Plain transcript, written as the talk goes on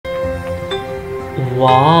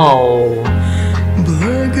Wow.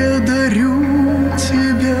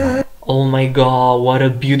 Oh my god, what a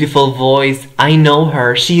beautiful voice. I know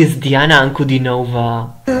her. She is Diana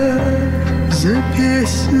Ankudinova.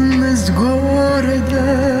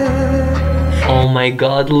 Oh my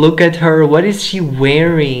god, look at her. What is she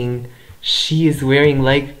wearing? She is wearing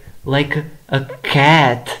like a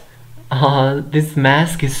cat. This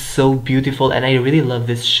mask is so beautiful and I really love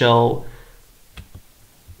this show.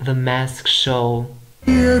 The mask show.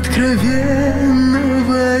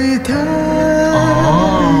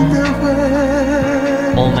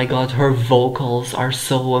 Oh my god, her vocals are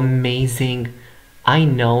so amazing. I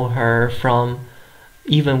know her from,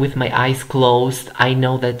 even with my eyes closed, I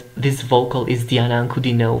know that this vocal is Diana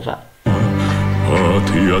Ankudinova.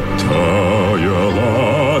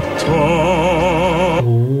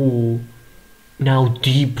 Ooh, now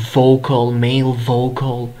deep vocal, male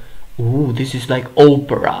vocal. Ooh, this is like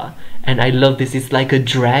opera. And I love this, it's like a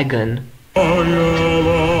dragon.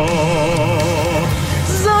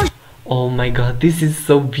 Oh my god, this is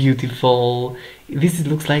so beautiful. This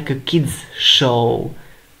looks like a kids show.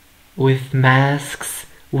 With masks,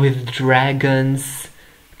 with dragons,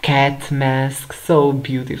 cat masks, so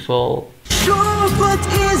beautiful.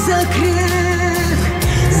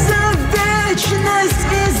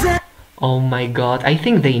 Oh my god, I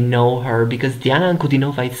think they know her because Diana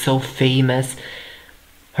Ankudinova is so famous.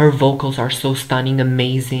 Her vocals are so stunning,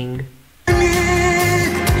 amazing.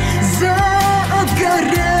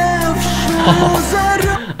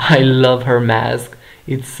 I love her mask.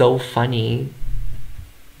 It's so funny.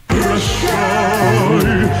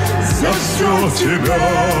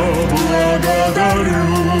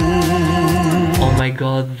 Oh my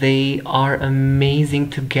god, they are amazing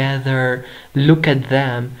together. Look at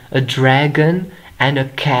them, a dragon and a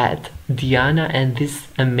cat. Diana and this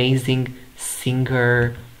amazing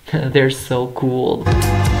singer. They're so cool.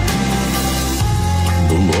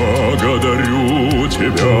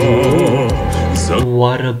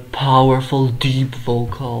 What a powerful deep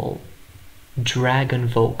vocal. Dragon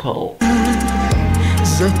vocal.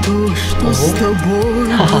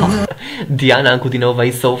 Diana Ankudinova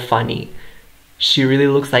is so funny. She really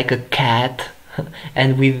looks like a cat.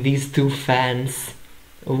 And with these two fans.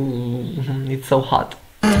 Ooh, it's so hot.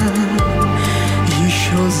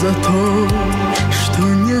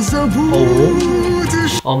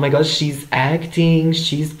 Oh my god, she's acting,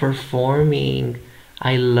 she's performing.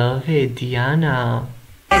 I love it, Diana.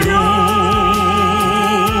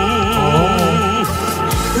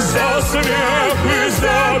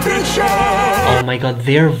 Oh my god,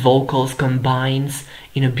 their vocals combines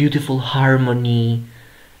in a beautiful harmony.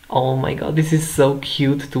 Oh my god, this is so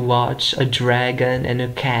cute to watch. A dragon and a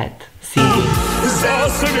cat singing.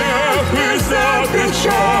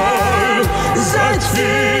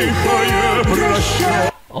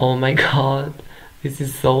 Oh my god, this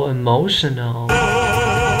is so emotional.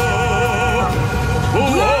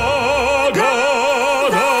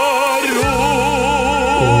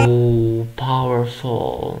 Oh,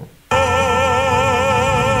 powerful.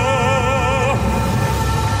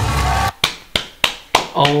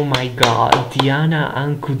 Oh my god, Diana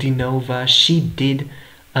Ankudinova, she did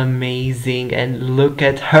amazing. And look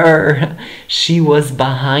at her. She was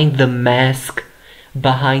behind the mask,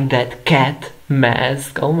 behind that cat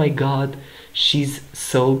mask. Oh my god, she's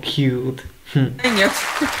so cute.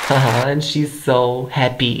 And she's so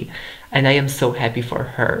happy, and I am so happy for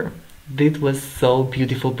her. This was so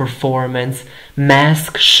beautiful performance,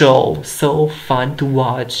 mask show, so fun to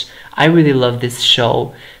watch. I really love this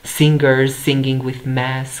show. Singers singing with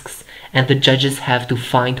masks, and the judges have to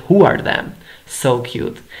find who are them. So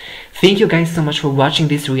cute. Thank you guys so much for watching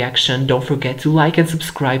this reaction. Don't forget to like and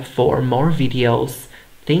subscribe for more videos.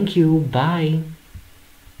 Thank you. Bye.